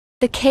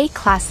The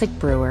K-Classic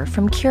Brewer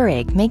from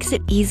Keurig makes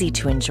it easy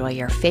to enjoy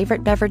your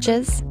favorite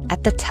beverages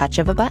at the touch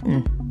of a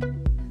button.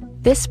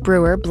 This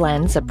brewer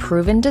blends a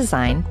proven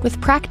design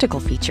with practical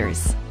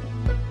features.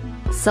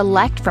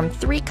 Select from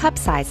 3 cup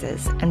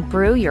sizes and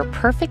brew your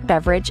perfect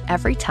beverage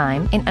every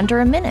time in under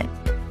a minute.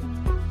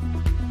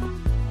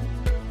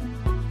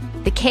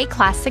 The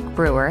K-Classic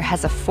Brewer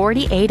has a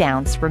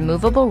 48-ounce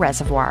removable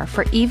reservoir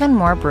for even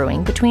more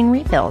brewing between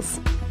refills.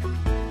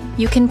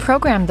 You can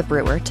program the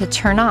brewer to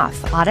turn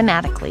off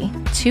automatically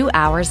 2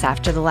 hours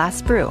after the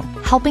last brew,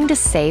 helping to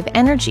save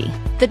energy.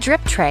 The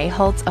drip tray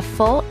holds a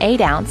full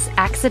 8-ounce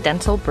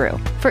accidental brew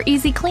for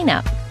easy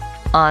cleanup.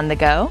 On the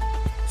go?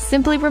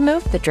 Simply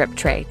remove the drip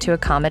tray to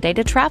accommodate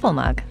a travel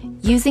mug.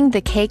 Using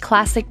the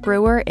K-Classic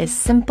Brewer is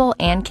simple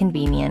and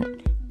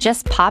convenient.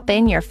 Just pop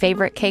in your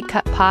favorite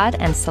K-Cup pod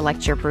and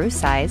select your brew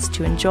size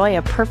to enjoy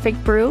a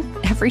perfect brew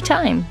every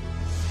time.